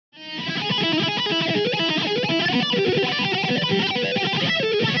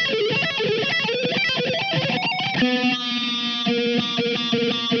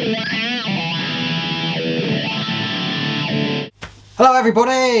Hello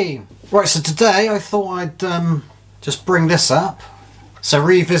everybody! Right, so today I thought I'd just bring this up. So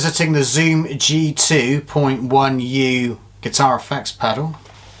revisiting the Zoom G2.1u guitar effects pedal.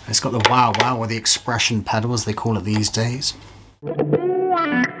 It's got the wow wow, or the expression pedal as they call it these days. Because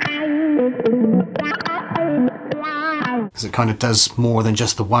it kind of does more than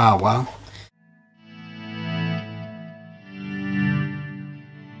just the wow wow.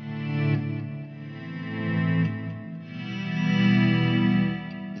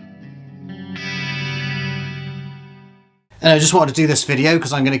 And I just wanted to do this video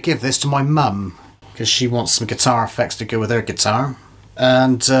because I'm going to give this to my mum because she wants some guitar effects to go with her guitar.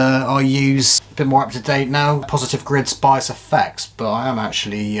 And I use a bit more up to date now, Positive Grid Spice effects, but I am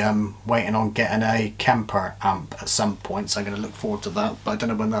actually waiting on getting a Kemper amp at some point, so I'm going to look forward to that, but I don't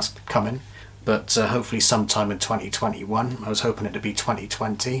know when that's coming. But hopefully sometime in 2021. I was hoping it to be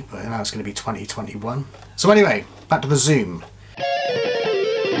 2020, but now it's going to be 2021. So anyway, back to the Zoom.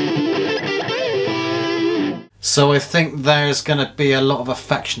 So I think there's going to be a lot of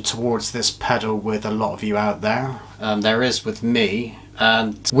affection towards this pedal with a lot of you out there. There is with me.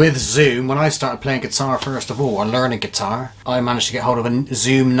 And with Zoom, when I started playing guitar first of all, and learning guitar, I managed to get hold of a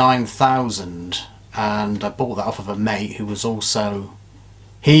Zoom 9000. And I bought that off of a mate who was also...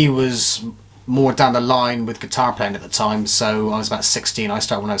 He was more down the line with guitar playing at the time, so I was about 16. I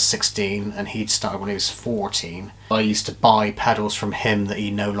started when I was 16 and he'd started when he was 14. I used to buy pedals from him that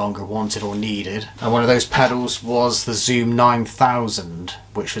he no longer wanted or needed, and one of those pedals was the Zoom 9000,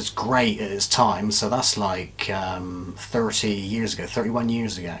 which was great at its time. So that's like 30 years ago, 31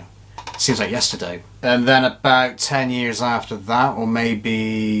 years ago. Seems like yesterday. And then about 10 years after that, or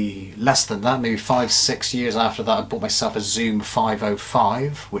maybe less than that, maybe 5-6 years after that, I bought myself a Zoom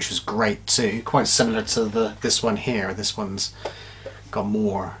 505, which was great too. Quite similar to this one here. This one's got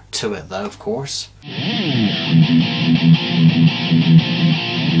more to it though, of course.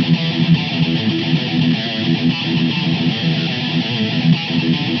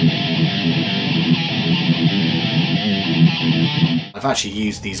 I've actually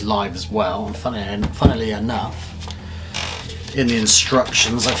used these live as well, and funnily enough, in the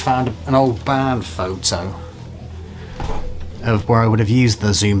instructions I found an old band photo of where I would have used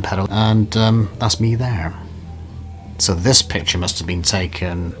the Zoom pedal, and that's me there. So this picture must have been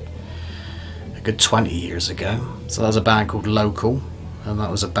taken a good 20 years ago. So that was a band called Local, and that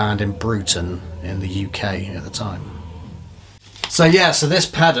was a band in Bruton in the UK at the time. So yeah, so this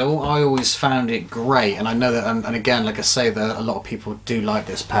pedal, I always found it great, and I know that, and again, like I say, that a lot of people do like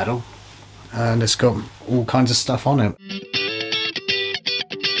this pedal, and it's got all kinds of stuff on it.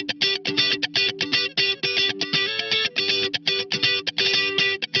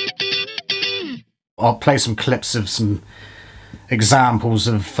 I'll play some clips of some examples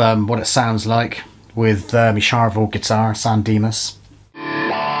of what it sounds like with my Charvel guitar, San Dimas.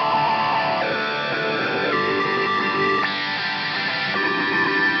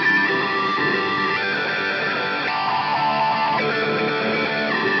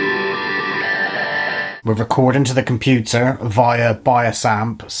 We're recording to the computer via bias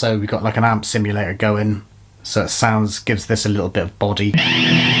amp, so we've got like an amp simulator going, so it gives this a little bit of body.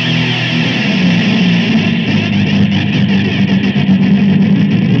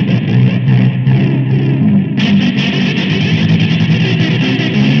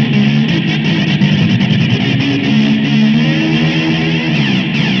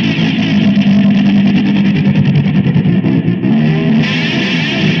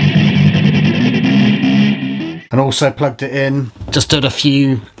 And also plugged it in, just did a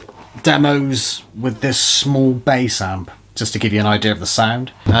few demos with this small bass amp, just to give you an idea of the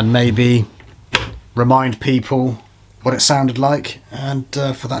sound, and maybe remind people what it sounded like, and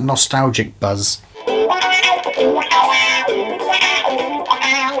for that nostalgic buzz.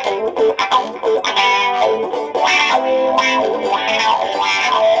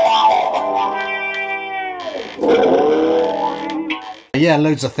 Yeah,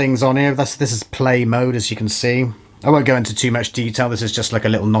 loads of things on here. This is play mode, as you can see. I won't go into too much detail. This is just like a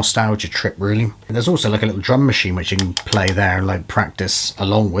little nostalgia trip, really. There's also like a little drum machine which you can play there and like practice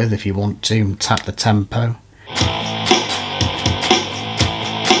along with if you want to. Tap the tempo.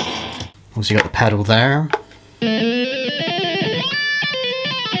 Also, you got the pedal there.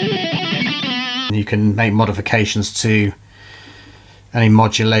 And you can make modifications to any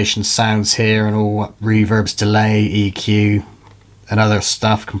modulation sounds here, and all reverbs, delay, EQ, and other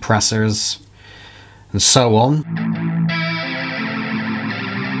stuff, compressors, and so on.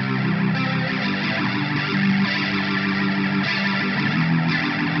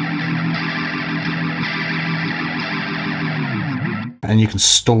 And you can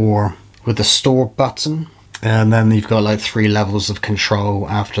store with the store button. And then you've got like 3 levels of control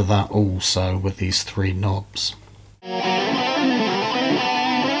after that also with these 3 knobs.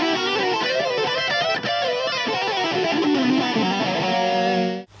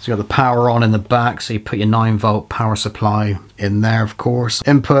 So you got the power on in the back, so you put your 9-volt power supply in there, of course.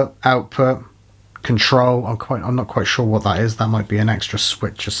 Input, output, control. I'm not quite sure what that is. That might be an extra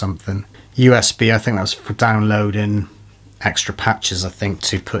switch or something. USB, I think that's for downloading extra patches, I think,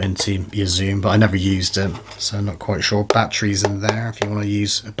 to put into your Zoom, but I never used it, so I'm not quite sure. Batteries in there if you want to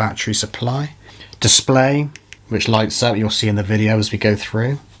use a battery supply. Display, which lights up, you'll see in the video as we go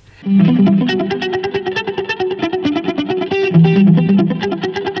through.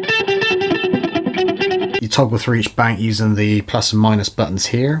 You toggle through each bank using the plus and minus buttons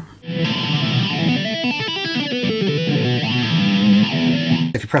here.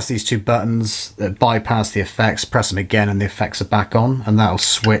 If you press these 2 buttons that bypass the effects, press them again and the effects are back on, and that'll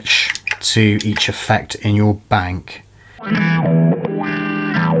switch to each effect in your bank.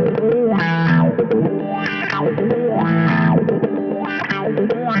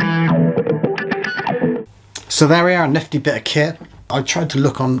 So there we are, a nifty bit of kit. I tried to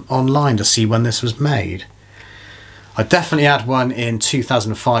look online to see when this was made. I definitely had one in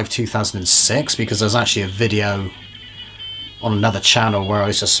 2005, 2006, because there's actually a video on another channel where I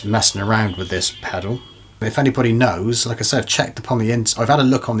was just messing around with this pedal. If anybody knows, like I said, I've checked upon the I've had a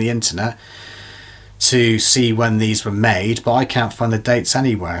look on the internet to see when these were made, but I can't find the dates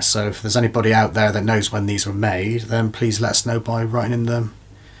anywhere. So if there's anybody out there that knows when these were made, then please let us know by writing in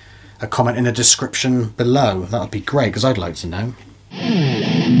a comment in the description below. That would be great, because I'd like to know.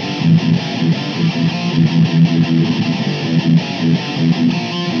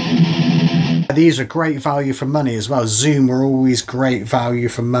 These are great value for money as well. Zoom were always great value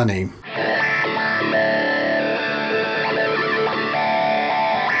for money.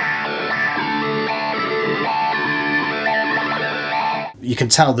 You can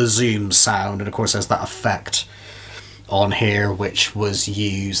tell the Zoom sound, and of course there's that effect on here which was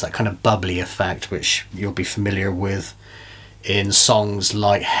used, that kind of bubbly effect which you'll be familiar with in songs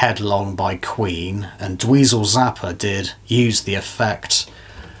like Headlong by Queen, and Dweezil Zappa did use the effect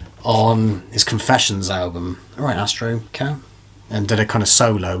on his Confessions album. Alright, Astro Cam, and did a kind of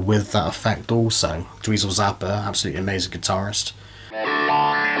solo with that effect also. Dweezil Zappa, absolutely amazing guitarist.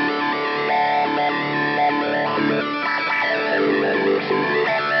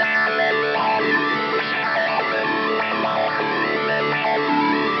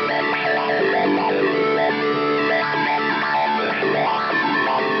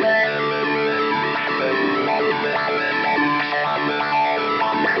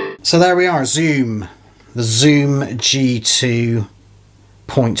 So there we are, Zoom, the Zoom G2.1u,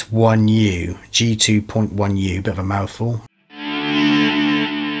 G2.1u, bit of a mouthful.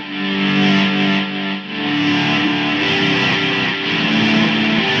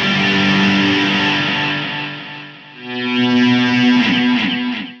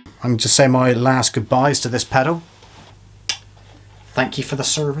 I'm just saying my last goodbyes to this pedal. Thank you for the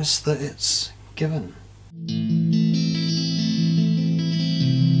service that it's given.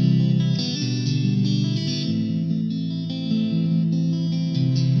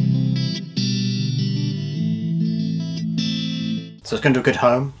 So it's going to a good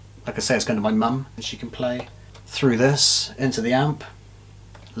home. Like I say, it's going to my mum, and she can play through this into the amp.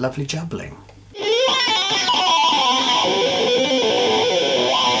 Lovely jubbling.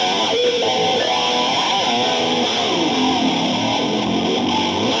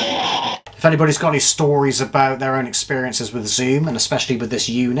 If anybody's got any stories about their own experiences with Zoom, and especially with this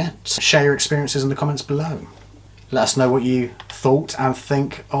unit, share your experiences in the comments below. Let us know what you thought and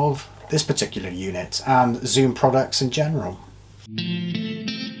think of this particular unit and Zoom products in general.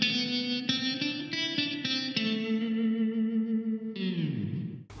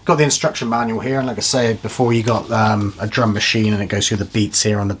 Got the instruction manual here, and like I say before, you got a drum machine and it goes through the beats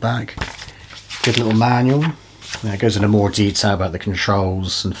here on the back. Good little manual. It goes into more detail about the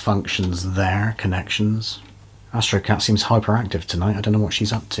controls and functions there, connections. Astrocat seems hyperactive tonight, I don't know what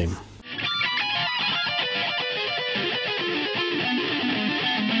she's up to.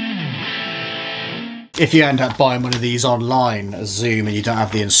 If you end up buying one of these online, a Zoom, and you don't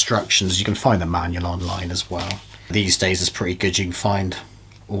have the instructions, you can find the manual online as well. These days it's pretty good, you can find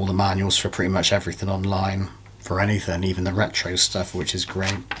all the manuals for pretty much everything online, for anything, even the retro stuff, which is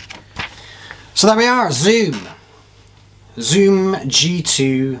great. So there we are, Zoom. Zoom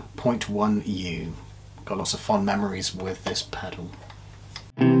G2.1u. Got lots of fond memories with this pedal.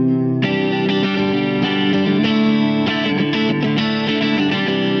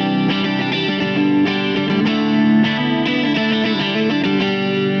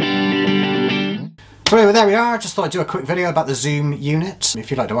 So anyway, there we are. Just thought I'd do a quick video about the Zoom unit.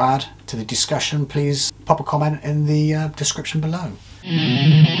 If you'd like to add to the discussion, please pop a comment in the description below.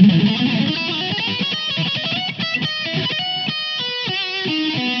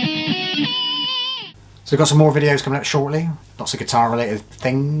 So we've got some more videos coming up shortly. Lots of guitar related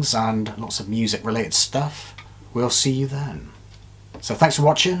things and lots of music related stuff. We'll see you then. So thanks for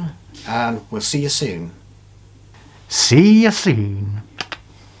watching and we'll see you soon. See you soon.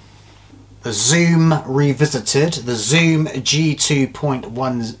 The Zoom Revisited, the Zoom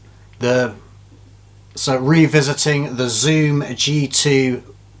G2.1, revisiting the Zoom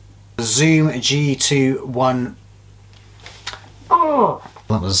G2.1. Oh!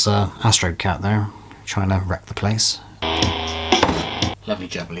 That was Astro Cat there, trying to wreck the place. Lovely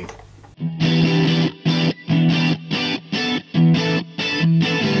jubbly.